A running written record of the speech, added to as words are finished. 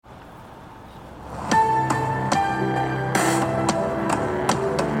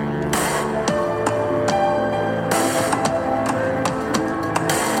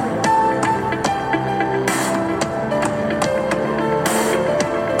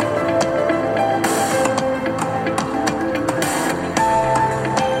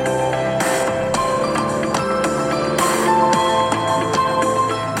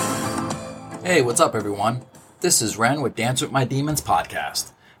Hey, what's up, everyone? This is Ren with Dance with My Demons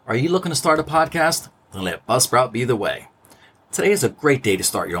podcast. Are you looking to start a podcast? Then let Buzzsprout be the way. Today is a great day to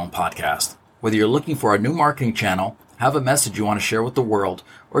start your own podcast. Whether you're looking for a new marketing channel, have a message you want to share with the world,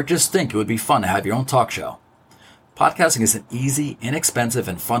 or just think it would be fun to have your own talk show. Podcasting is an easy, inexpensive,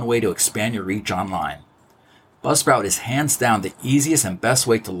 and fun way to expand your reach online. Buzzsprout is hands down the easiest and best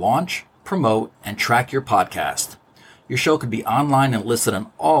way to launch, promote, and track your podcast. Your show could be online and listed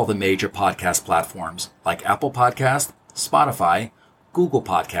on all the major podcast platforms like Apple Podcast, Spotify, Google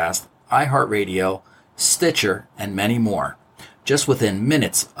Podcast, iHeartRadio, Stitcher, and many more, just within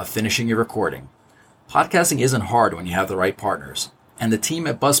minutes of finishing your recording. Podcasting isn't hard when you have the right partners, and the team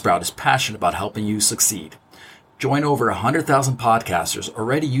at Buzzsprout is passionate about helping you succeed. Join over 100,000 podcasters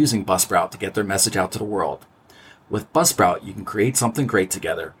already using Buzzsprout to get their message out to the world. With Buzzsprout, you can create something great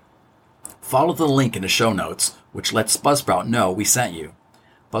together. Follow the link in the show notes, which lets Buzzsprout know we sent you.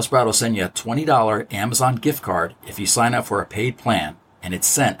 Buzzsprout will send you a $20 Amazon gift card if you sign up for a paid plan, and it's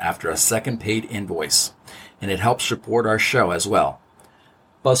sent after a second paid invoice. And it helps support our show as well.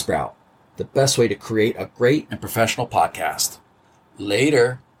 Buzzsprout, the best way to create a great and professional podcast.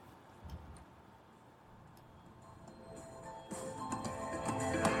 Later.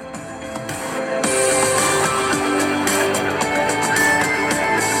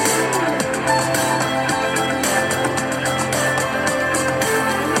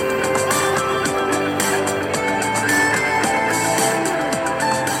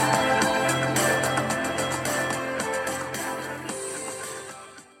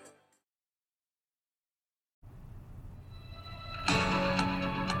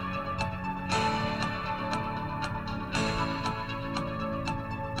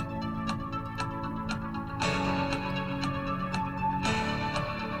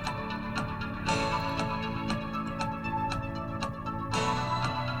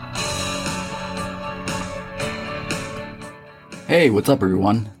 Hey, what's up,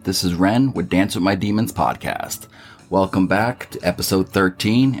 everyone? This is Ren with Dance with My Demons podcast. Welcome back to episode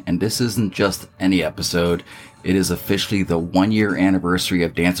 13, and this isn't just any episode. It is officially the 1-year anniversary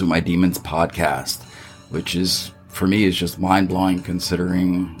of Dance with My Demons podcast, which is, for me, is just mind-blowing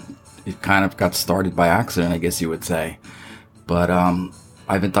considering it kind of got started by accident, I guess you would say. But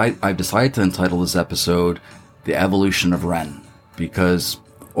I've decided to entitle this episode The Evolution of Ren, because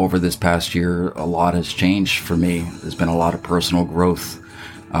over this past year, a lot has changed for me. There's been a lot of personal growth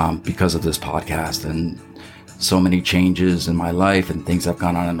because of this podcast, and so many changes in my life and things that have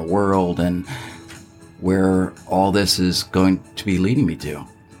gone on in the world and where all this is going to be leading me to.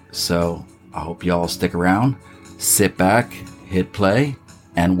 So I hope y'all stick around, sit back, hit play,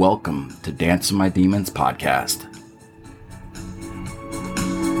 and welcome to Dance with My Demons podcast.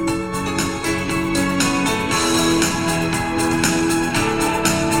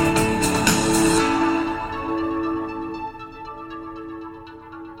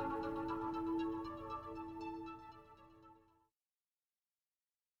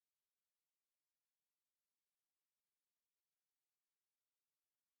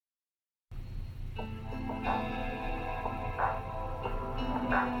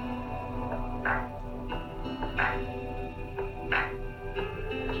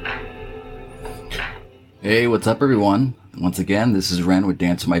 Hey, what's up, everyone? Once again, this is Ren with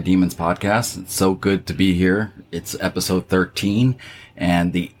Dance with My Demons podcast. It's so good to be here. It's episode 13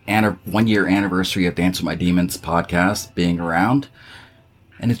 and the 1-year anniversary of Dance with My Demons podcast being around.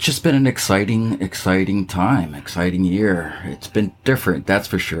 And it's just been an exciting time, exciting year. It's been different, that's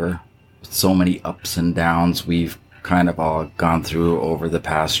for sure. So many ups and downs we've kind of all gone through over the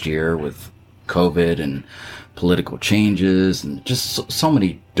past year with COVID and political changes and just so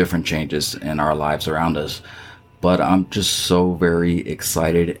many different changes in our lives around us. But I'm just so very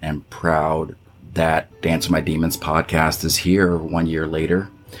excited and proud that Dance with My Demons podcast is here 1 year later.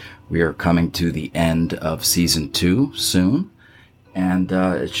 We are coming to the end of season 2 soon. And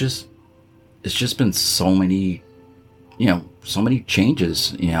it's just been so many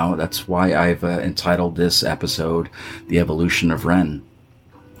changes. That's why I've entitled this episode The Evolution of Ren,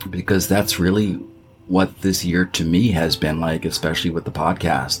 because that's really what this year to me has been like, especially with the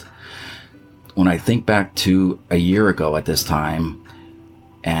podcast. When I think back to a year ago at this time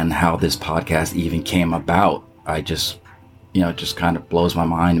and how this podcast even came about, I just kind of blows my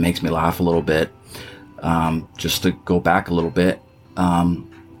mind. It makes me laugh a little bit. Just to go back a little bit,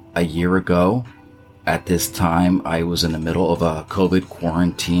 a year ago at this time, I was in the middle of a COVID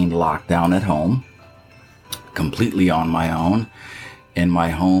quarantine lockdown at home, completely on my own in my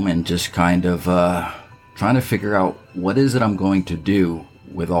home, and just kind of trying to figure out what is it I'm going to do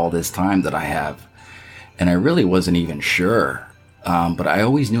with all this time that I have. And I really wasn't even sure But I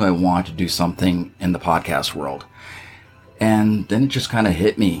always knew I wanted to do something in the podcast world. And then it just kind of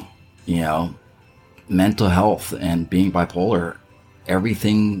hit me, mental health and being bipolar.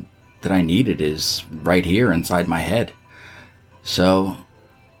 Everything that I needed is right here inside my head. So,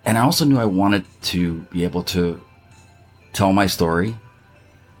 and I also knew I wanted to be able to tell my story,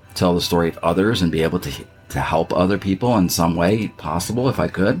 tell the story of others, and be able to help other people in some way possible if I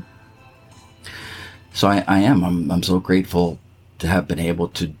could. So I'm so grateful to have been able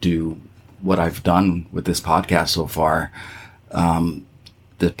to do what I've done with this podcast so far. The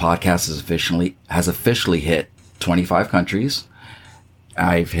podcast has officially hit 25 countries.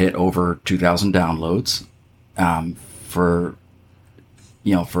 I've hit over 2,000 downloads. For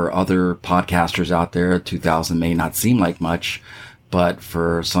other podcasters out there, 2,000 may not seem like much, but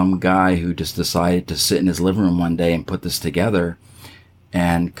for some guy who just decided to sit in his living room one day and put this together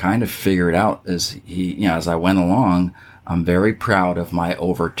and kind of figure it out as I went along, I'm very proud of my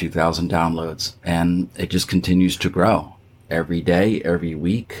over 2,000 downloads, and it just continues to grow every day, every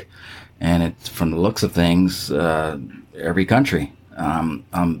week, and it's, from the looks of things, every country.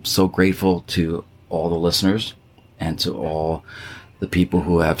 I'm so grateful to all the listeners and to all the people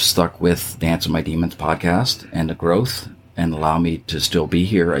who have stuck with Dance with My Demons podcast and the growth and allow me to still be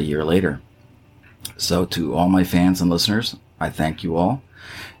here a year later. So to all my fans and listeners, I thank you all.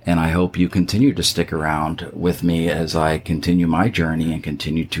 And I hope you continue to stick around with me as I continue my journey and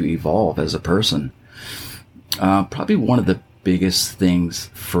continue to evolve as a person. Probably one of the biggest things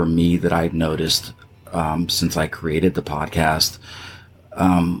for me that I've noticed since I created the podcast,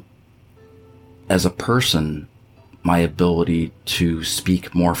 as a person, my ability to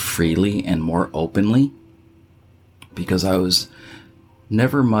speak more freely and more openly, because I was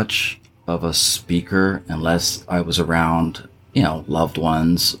never much of a speaker unless I was around, loved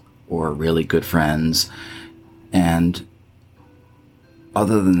ones or really good friends. And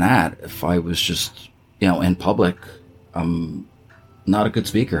other than that, if I was just, in public, I'm not a good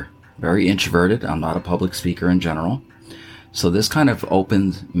speaker, very introverted. I'm not a public speaker in general. So this kind of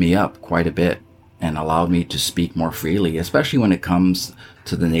opened me up quite a bit and allowed me to speak more freely, especially when it comes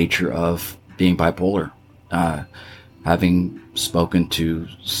to the nature of being bipolar. Having spoken to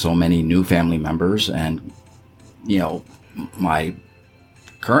so many new family members and, my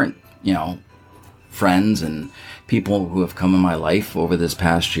current, friends and people who have come in my life over this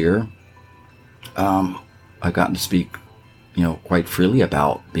past year, I've gotten to speak, quite freely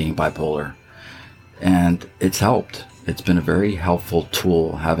about being bipolar. And it's helped. It's been a very helpful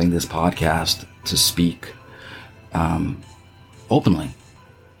tool having this podcast to speak openly.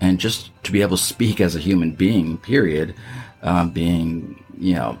 And just to be able to speak as a human being, period, being,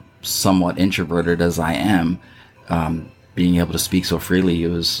 somewhat introverted as I am, being able to speak so freely, it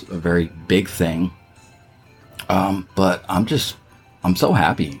was a very big thing. But I'm so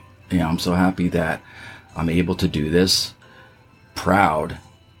happy. I'm so happy that I'm able to do this, proud,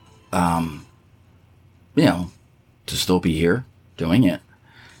 to still be here doing it.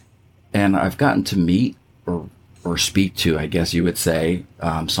 And I've gotten to meet or speak to, I guess you would say,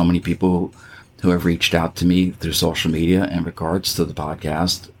 so many people who have reached out to me through social media in regards to the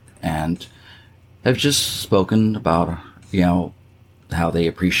podcast and have just spoken about, how they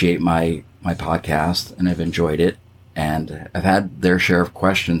appreciate my podcast and have enjoyed it. And I've had their share of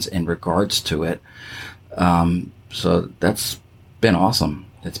questions in regards to it. So that's been awesome.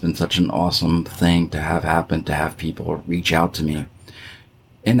 It's been such an awesome thing to have happen, to have people reach out to me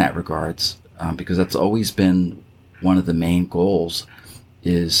in that regards, because that's always been one of the main goals,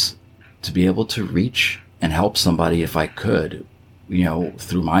 is to be able to reach and help somebody if I could,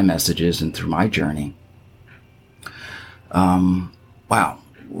 through my messages and through my journey. Wow,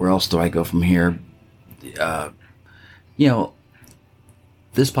 where else do I go from here?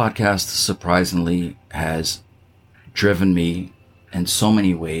 This podcast surprisingly has driven me in so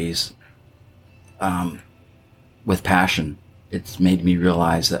many ways, with passion. It's made me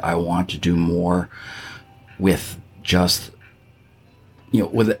realize that I want to do more with just,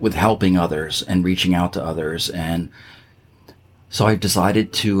 with helping others and reaching out to others. And so I've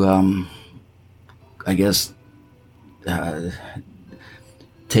decided to,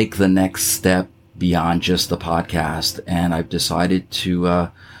 take the next step beyond just the podcast. And I've decided to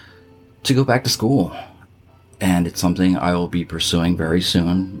go back to school. And it's something I will be pursuing very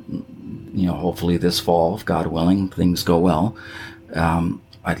soon. Hopefully this fall, if God willing, things go well.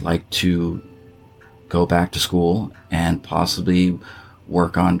 I'd like to go back to school and possibly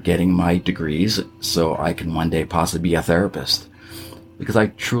work on getting my degrees so I can one day possibly be a therapist. Because I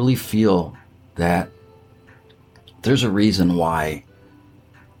truly feel that there's a reason why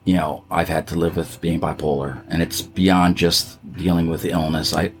I've had to live with being bipolar, and it's beyond just dealing with the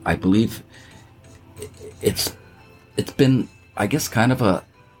illness. I believe it's been, I guess, kind of a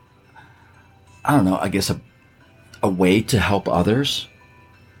way to help others,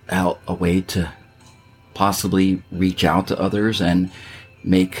 a way to possibly reach out to others and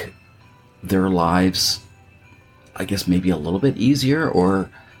make their lives, I guess, maybe a little bit easier, or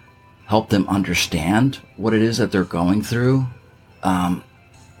help them understand what it is that they're going through.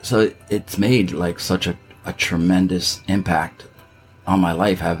 So it's made like such a tremendous impact on my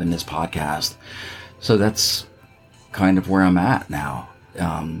life having this podcast. So that's kind of where I'm at now.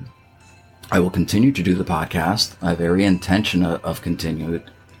 I will continue to do the podcast. I have every intention of continuing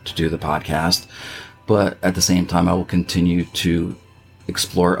to do the podcast, but at the same time, I will continue to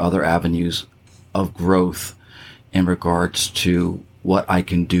explore other avenues of growth in regards to what I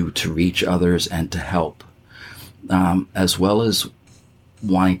can do to reach others and to help, as well as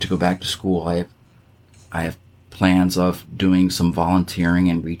wanting to go back to school. I have plans of doing some volunteering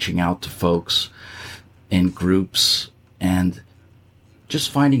and reaching out to folks in groups and just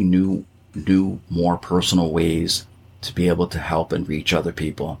finding new, more personal ways to be able to help and reach other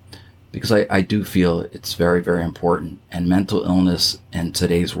people. Because I do feel it's very, very important. And mental illness in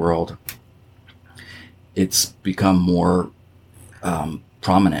today's world, it's become more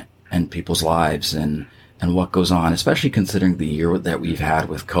prominent in people's lives and what goes on, especially considering the year that we've had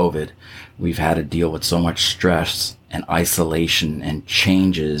with COVID. We've had to deal with so much stress and isolation and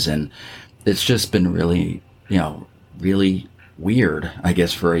changes, and it's just been really, really weird, I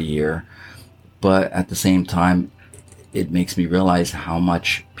guess, for a year. But at the same time, it makes me realize how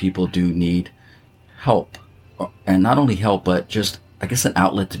much people do need help. And not only help, but just, I guess, an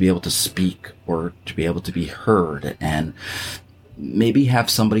outlet to be able to speak or to be able to be heard, and maybe have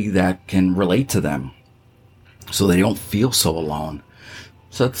somebody that can relate to them so they don't feel so alone.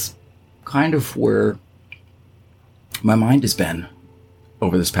 So that's kind of where my mind has been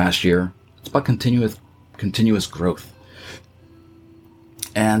over this past year. It's about continuous growth.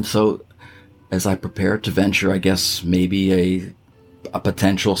 And so as I prepare to venture, I guess, maybe a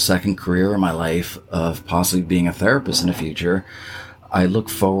potential second career in my life of possibly being a therapist in the future, I look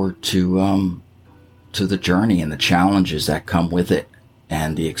forward to the journey and the challenges that come with it,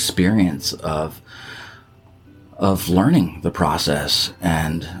 and the experience of learning the process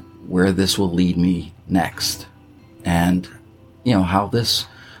and where this will lead me next. And, how this,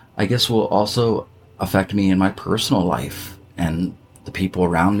 I guess, will also affect me in my personal life and the people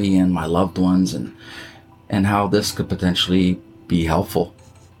around me and my loved ones, and how this could potentially be helpful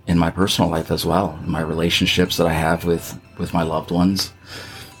in my personal life as well, in my relationships that I have with my loved ones.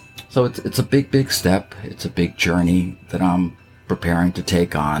 So it's a big step. It's a big journey that I'm preparing to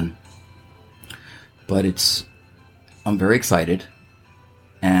take on. But I'm very excited,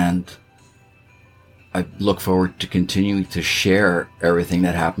 and I look forward to continuing to share everything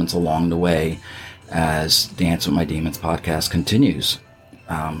that happens along the way as Dance with My Demons podcast continues.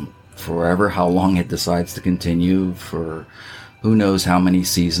 Forever, how long it decides to continue, for who knows how many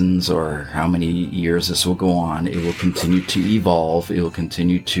seasons or how many years this will go on. It will continue to evolve. It will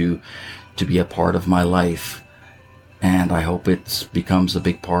continue to be a part of my life. And I hope it becomes a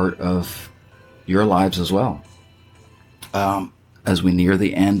big part of your lives as well. As we near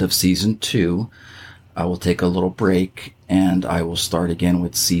the end of season 2, I will take a little break, and I will start again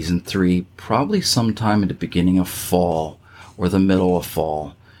with season 3, probably sometime in the beginning of fall or the middle of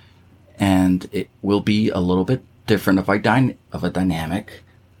fall. And it will be a little bit different of a dynamic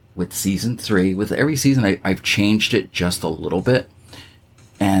with season 3. With every season, I've changed it just a little bit.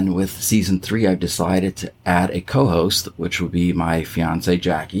 And with season 3, I've decided to add a co-host, which would be my fiance,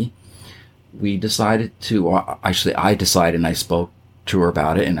 Jackie. We decided to, I decided, and I spoke to her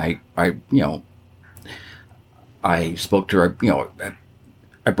about it, and I spoke to her,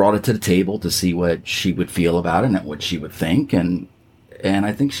 I brought it to the table to see what she would feel about it and what she would think. And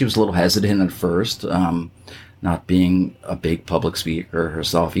I think she was a little hesitant at first, not being a big public speaker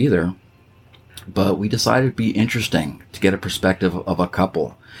herself either. But we decided it'd be interesting to get a perspective of a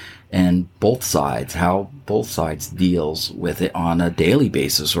couple and both sides, how both sides deals with it on a daily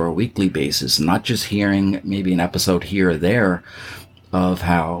basis or a weekly basis, not just hearing maybe an episode here or there of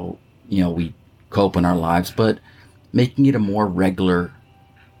how, we cope in our lives, but making it a more regular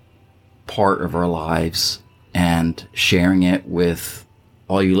part of our lives and sharing it with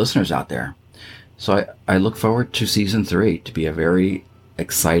all you listeners out there. So I look forward to season 3 to be a very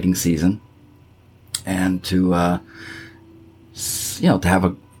exciting season, and to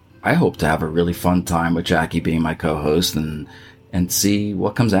I hope to have a really fun time with Jackie being my co-host, and see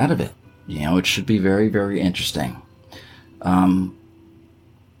what comes out of it. It should be very, very interesting.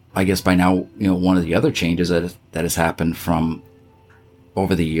 I guess by now, one of the other changes that has happened from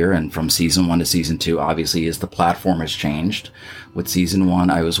over the year and from season 1 to season 2, obviously, is the platform has changed. With season 1,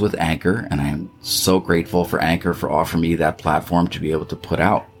 I was with Anchor, and I am so grateful for Anchor for offering me that platform to be able to put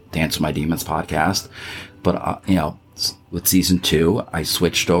out Dance with My Demons podcast. But, with season 2, I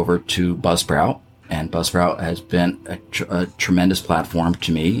switched over to Buzzsprout, and Buzzsprout has been a tremendous platform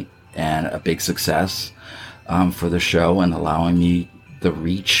to me and a big success for the show, and allowing me the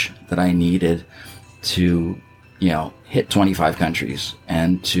reach that I needed to hit 25 countries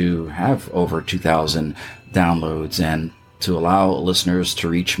and to have over 2,000 downloads and to allow listeners to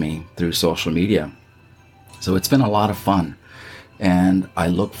reach me through social media. So it's been a lot of fun, and I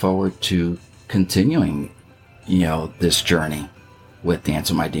look forward to continuing, this journey with Dance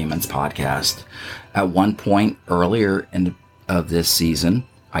with My Demons podcast. At one point earlier of this season,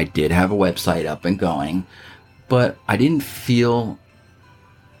 I did have a website up and going, but I didn't feel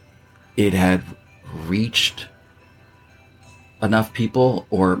it had reached enough people,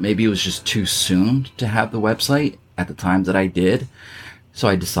 or maybe it was just too soon to have the website at the time that I did. So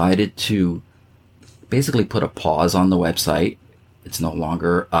I decided to basically put a pause on the website. It's no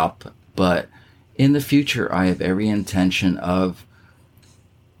longer up, but in the future, I have every intention of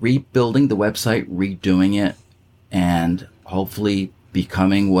rebuilding the website, redoing it, and hopefully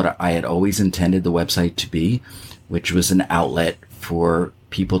becoming what I had always intended the website to be, which was an outlet for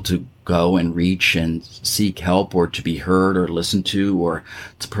people to go and reach and seek help, or to be heard or listened to, or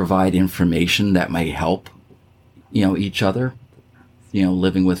to provide information that may help, each other,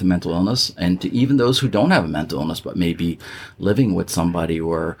 living with a mental illness, and to even those who don't have a mental illness, but maybe living with somebody,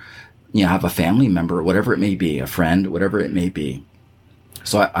 or, have a family member, whatever it may be, a friend, whatever it may be.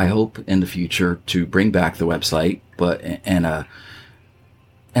 So I hope in the future to bring back the website, but in a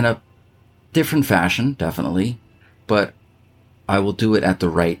different fashion, definitely, but I will do it at the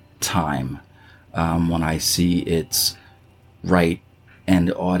right time, when I see it's right and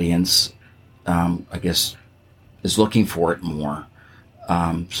the audience, I guess, is looking for it more.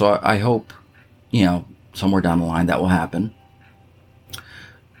 So I hope, somewhere down the line that will happen.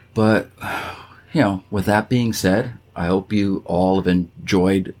 But, with that being said, I hope you all have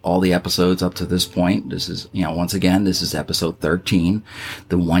enjoyed all the episodes up to this point. This is, once again, this is episode 13,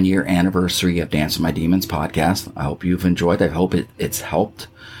 the 1-year anniversary of Dance with My Demons podcast. I hope you've enjoyed. I hope it's helped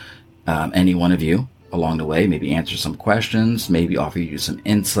any one of you along the way. Maybe answer some questions, maybe offer you some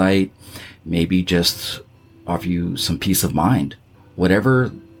insight, maybe just offer you some peace of mind.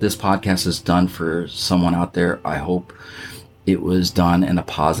 Whatever this podcast has done for someone out there, I hope it was done in a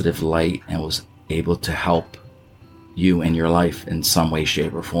positive light and was able to help you in your life in some way,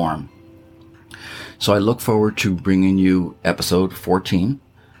 shape, or form. So I look forward to bringing you episode 14,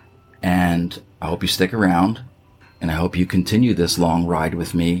 and I hope you stick around, and I hope you continue this long ride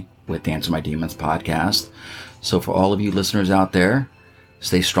with me with Dance with My Demons podcast. So for all of you listeners out there,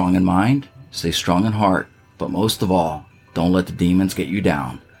 stay strong in mind, stay strong in heart, but most of all, don't let the demons get you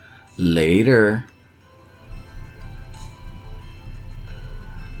down. Later.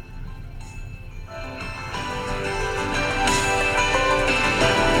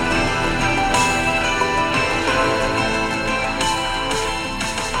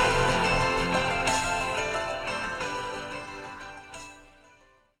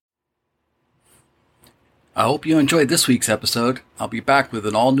 I hope you enjoyed this week's episode. I'll be back with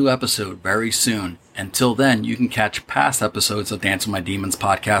an all-new episode very soon. Until then, you can catch past episodes of Dance with My Demons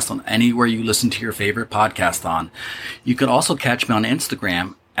podcast on anywhere you listen to your favorite podcast on. You can also catch me on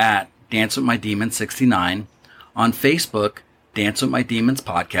Instagram at Dance with My Demons 69, on Facebook, Dance with My Demons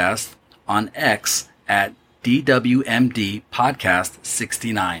podcast, on X at DWMD podcast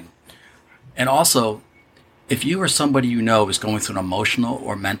 69. And also, if you or somebody you know is going through an emotional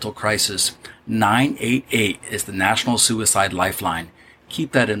or mental crisis, 988 is the National Suicide Lifeline.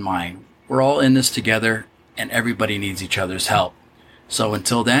 Keep that in mind. We're all in this together, and everybody needs each other's help. So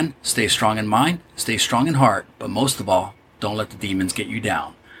until then, stay strong in mind, stay strong in heart, but most of all, don't let the demons get you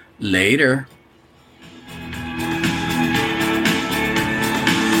down. Later.